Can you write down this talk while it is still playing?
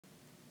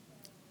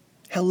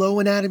Hello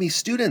anatomy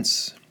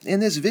students!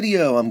 In this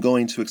video I'm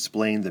going to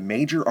explain the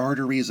major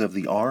arteries of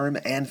the arm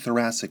and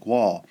thoracic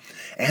wall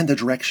and the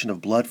direction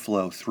of blood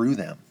flow through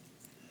them.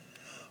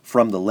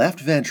 From the left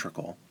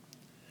ventricle,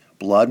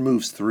 blood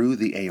moves through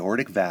the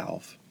aortic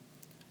valve,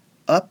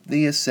 up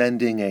the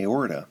ascending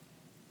aorta,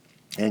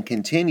 and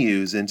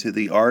continues into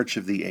the arch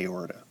of the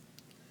aorta.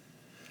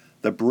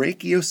 The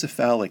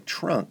brachiocephalic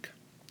trunk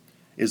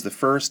is the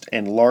first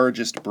and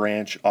largest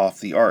branch off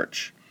the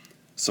arch,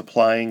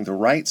 supplying the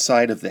right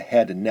side of the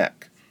head and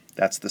neck.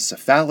 That's the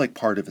cephalic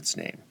part of its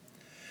name.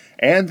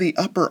 And the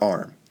upper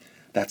arm.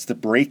 That's the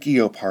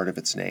brachio part of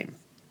its name.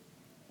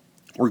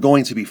 We're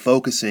going to be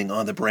focusing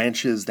on the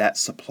branches that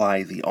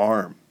supply the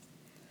arm.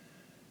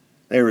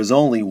 There is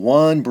only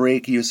one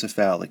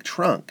brachiocephalic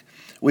trunk,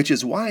 which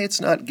is why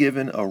it's not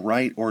given a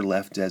right or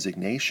left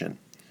designation.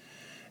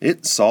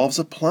 It solves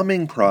a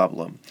plumbing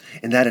problem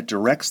in that it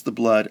directs the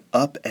blood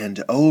up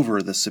and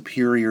over the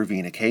superior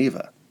vena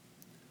cava.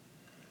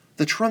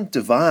 The trunk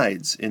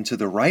divides into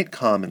the right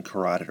common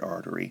carotid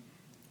artery,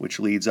 which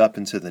leads up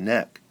into the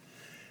neck,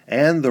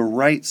 and the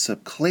right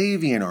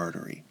subclavian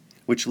artery,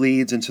 which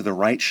leads into the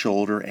right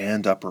shoulder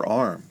and upper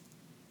arm.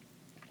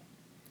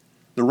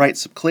 The right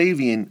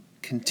subclavian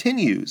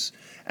continues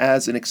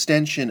as an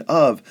extension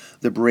of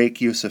the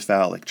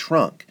brachiocephalic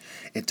trunk.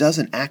 It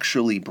doesn't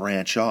actually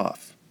branch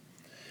off.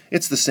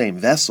 It's the same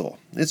vessel,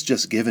 it's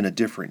just given a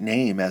different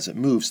name as it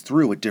moves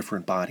through a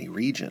different body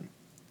region.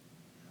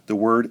 The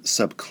word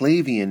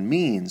subclavian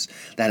means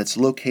that it's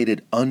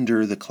located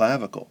under the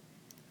clavicle,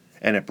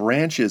 and it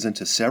branches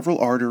into several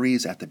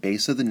arteries at the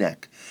base of the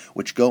neck,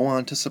 which go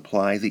on to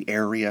supply the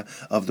area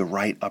of the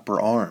right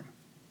upper arm.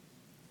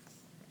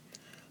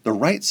 The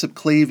right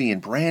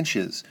subclavian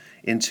branches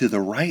into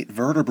the right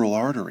vertebral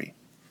artery,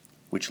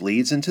 which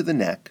leads into the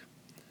neck,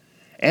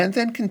 and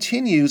then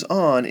continues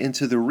on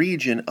into the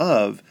region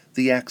of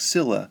the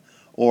axilla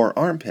or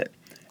armpit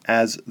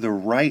as the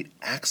right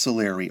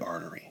axillary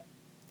artery.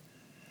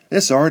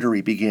 This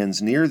artery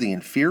begins near the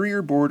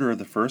inferior border of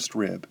the first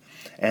rib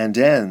and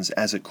ends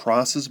as it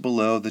crosses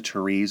below the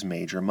teres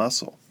major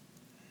muscle.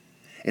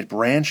 It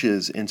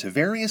branches into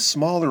various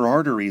smaller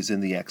arteries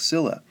in the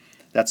axilla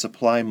that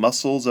supply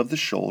muscles of the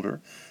shoulder,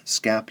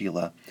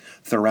 scapula,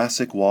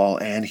 thoracic wall,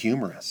 and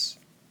humerus.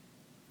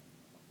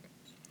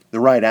 The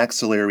right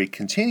axillary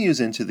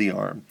continues into the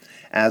arm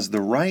as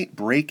the right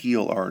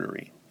brachial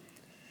artery.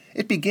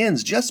 It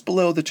begins just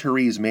below the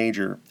teres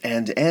major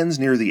and ends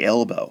near the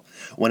elbow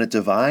when it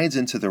divides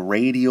into the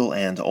radial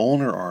and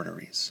ulnar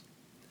arteries.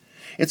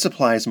 It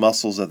supplies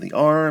muscles of the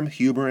arm,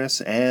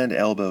 humerus, and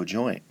elbow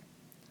joint.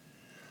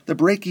 The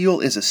brachial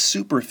is a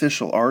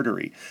superficial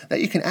artery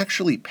that you can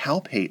actually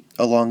palpate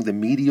along the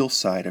medial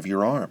side of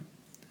your arm.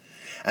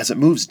 As it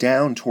moves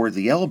down toward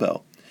the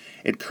elbow,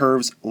 it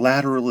curves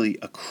laterally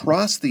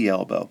across the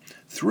elbow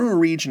through a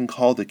region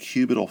called the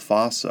cubital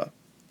fossa.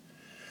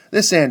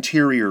 This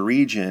anterior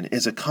region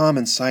is a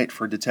common site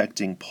for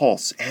detecting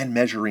pulse and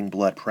measuring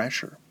blood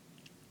pressure.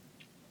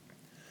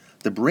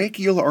 The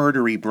brachial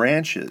artery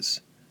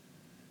branches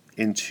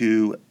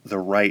into the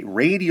right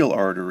radial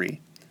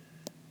artery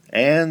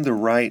and the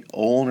right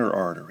ulnar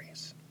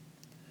arteries.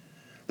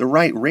 The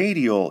right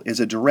radial is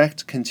a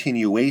direct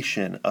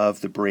continuation of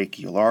the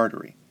brachial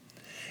artery.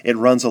 It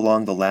runs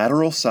along the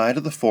lateral side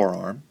of the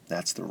forearm,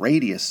 that's the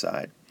radius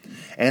side,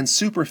 and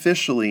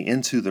superficially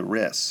into the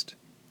wrist.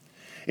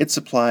 It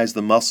supplies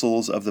the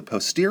muscles of the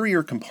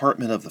posterior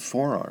compartment of the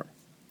forearm.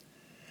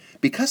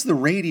 Because the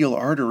radial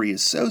artery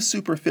is so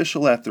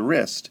superficial at the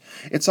wrist,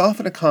 it's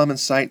often a common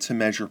site to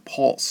measure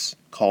pulse,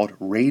 called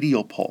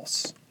radial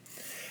pulse.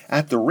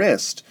 At the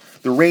wrist,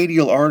 the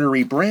radial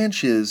artery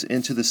branches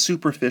into the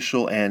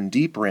superficial and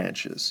deep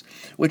branches,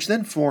 which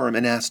then form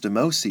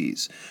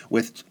anastomoses,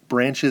 with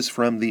branches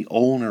from the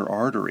ulnar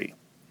artery.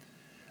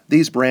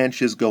 These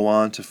branches go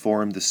on to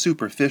form the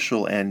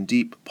superficial and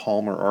deep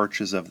palmar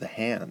arches of the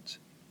hand.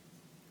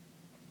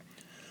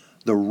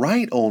 The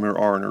right ulnar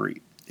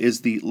artery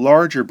is the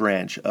larger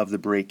branch of the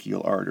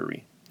brachial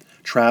artery,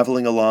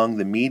 traveling along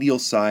the medial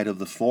side of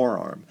the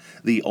forearm,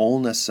 the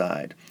ulna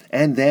side,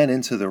 and then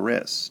into the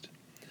wrist.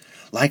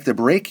 Like the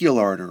brachial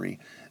artery,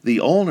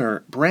 the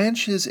ulnar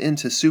branches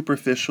into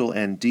superficial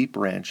and deep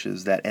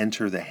branches that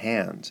enter the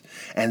hand,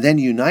 and then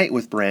unite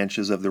with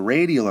branches of the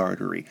radial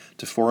artery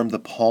to form the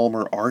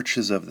palmar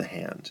arches of the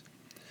hand.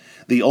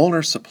 The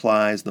ulnar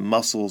supplies the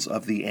muscles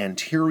of the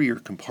anterior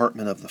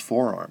compartment of the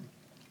forearm.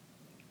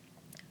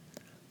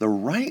 The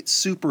right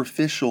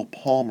superficial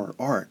palmar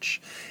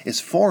arch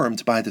is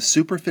formed by the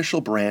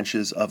superficial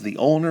branches of the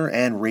ulnar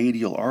and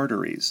radial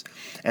arteries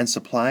and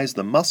supplies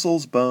the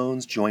muscles,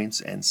 bones, joints,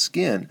 and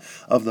skin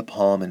of the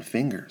palm and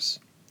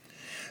fingers.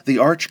 The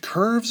arch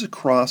curves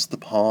across the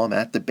palm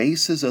at the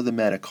bases of the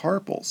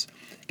metacarpals,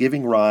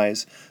 giving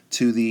rise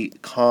to the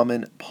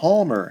common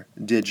palmar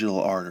digital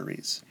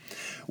arteries,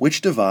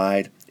 which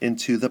divide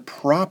into the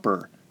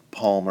proper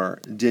palmar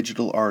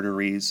digital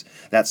arteries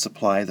that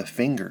supply the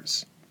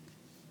fingers.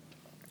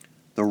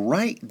 The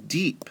right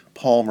deep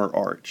palmar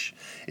arch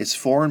is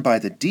formed by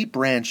the deep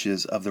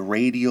branches of the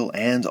radial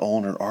and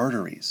ulnar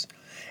arteries,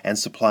 and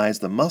supplies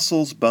the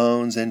muscles,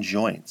 bones, and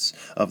joints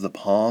of the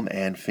palm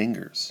and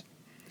fingers.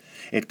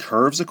 It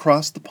curves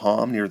across the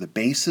palm near the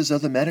bases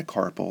of the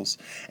metacarpals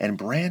and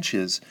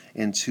branches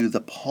into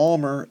the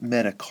palmar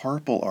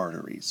metacarpal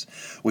arteries,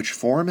 which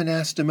form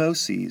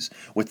anastomoses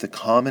with the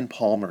common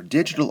palmar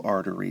digital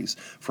arteries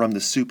from the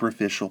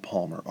superficial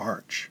palmar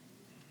arch.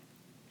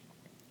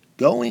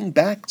 Going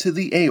back to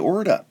the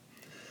aorta,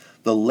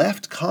 the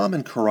left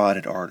common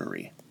carotid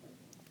artery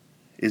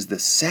is the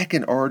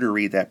second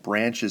artery that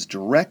branches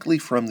directly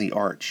from the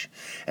arch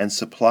and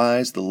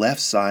supplies the left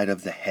side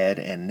of the head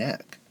and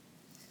neck.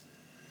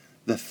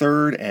 The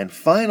third and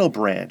final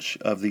branch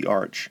of the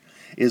arch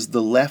is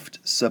the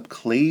left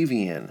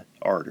subclavian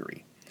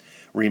artery.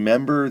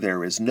 Remember,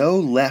 there is no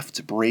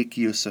left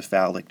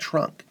brachiocephalic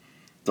trunk.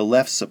 The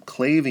left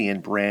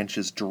subclavian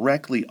branches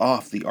directly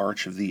off the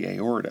arch of the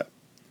aorta.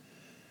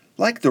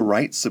 Like the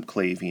right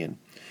subclavian,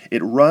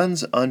 it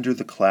runs under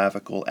the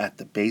clavicle at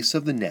the base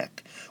of the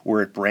neck,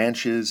 where it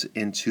branches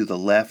into the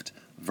left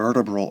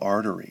vertebral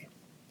artery.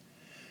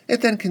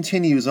 It then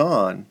continues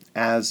on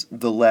as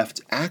the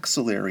left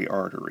axillary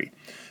artery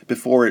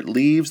before it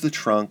leaves the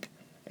trunk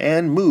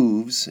and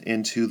moves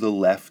into the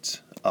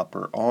left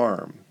upper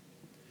arm.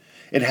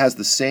 It has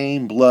the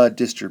same blood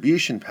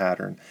distribution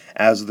pattern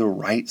as the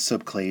right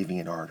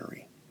subclavian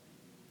artery.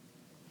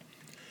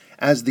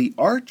 As the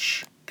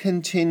arch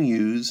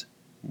continues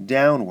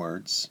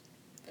downwards,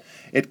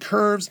 it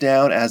curves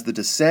down as the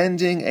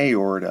descending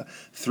aorta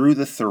through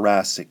the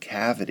thoracic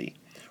cavity,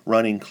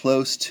 running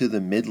close to the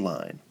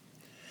midline.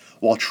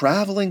 While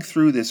traveling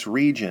through this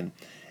region,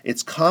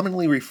 it's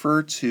commonly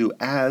referred to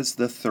as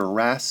the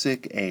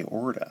thoracic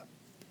aorta.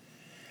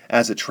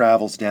 As it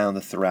travels down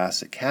the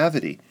thoracic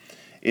cavity,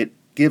 it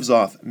gives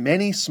off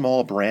many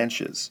small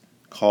branches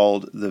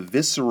called the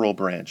visceral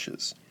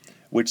branches,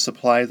 which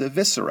supply the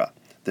viscera,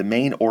 the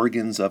main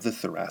organs of the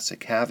thoracic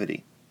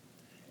cavity,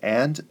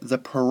 and the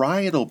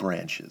parietal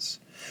branches,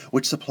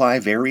 which supply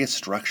various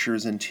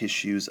structures and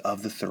tissues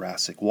of the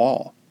thoracic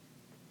wall.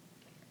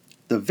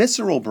 The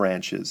visceral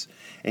branches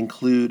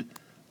include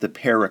the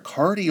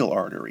pericardial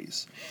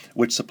arteries,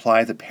 which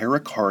supply the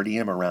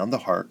pericardium around the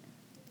heart,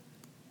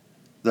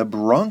 the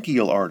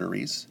bronchial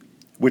arteries,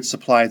 which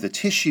supply the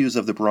tissues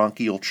of the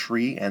bronchial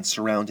tree and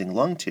surrounding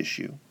lung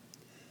tissue,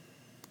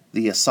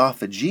 the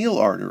esophageal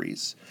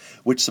arteries,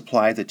 which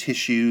supply the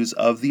tissues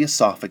of the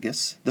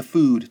esophagus, the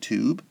food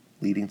tube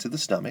leading to the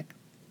stomach,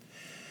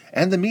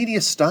 and the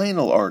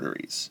mediastinal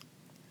arteries,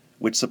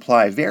 which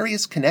supply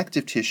various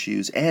connective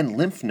tissues and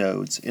lymph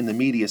nodes in the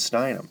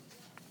mediastinum.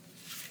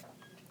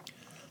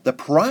 The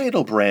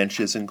parietal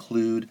branches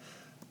include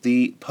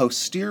the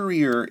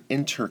posterior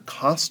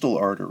intercostal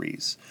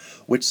arteries,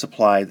 which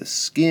supply the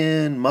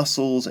skin,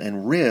 muscles,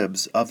 and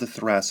ribs of the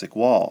thoracic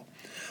wall,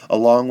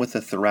 along with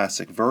the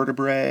thoracic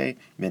vertebrae,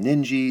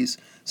 meninges,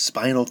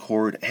 spinal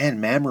cord,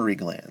 and mammary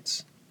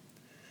glands.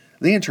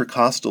 The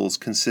intercostals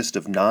consist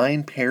of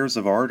 9 pairs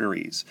of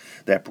arteries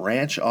that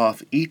branch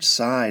off each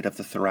side of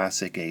the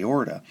thoracic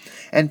aorta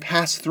and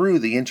pass through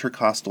the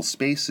intercostal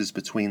spaces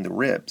between the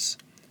ribs,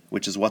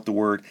 which is what the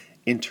word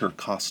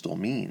intercostal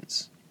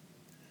means.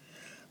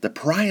 The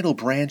parietal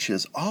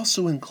branches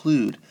also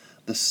include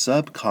the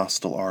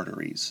subcostal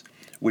arteries,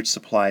 which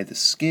supply the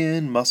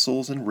skin,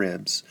 muscles, and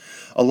ribs,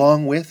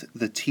 along with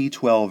the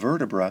T12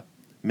 vertebra,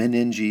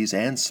 meninges,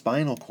 and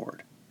spinal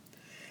cord,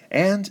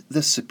 and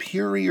the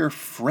superior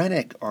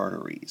phrenic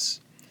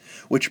arteries,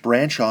 which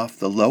branch off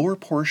the lower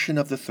portion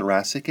of the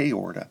thoracic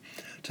aorta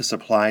to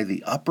supply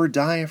the upper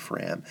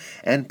diaphragm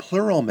and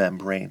pleural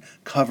membrane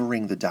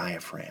covering the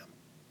diaphragm.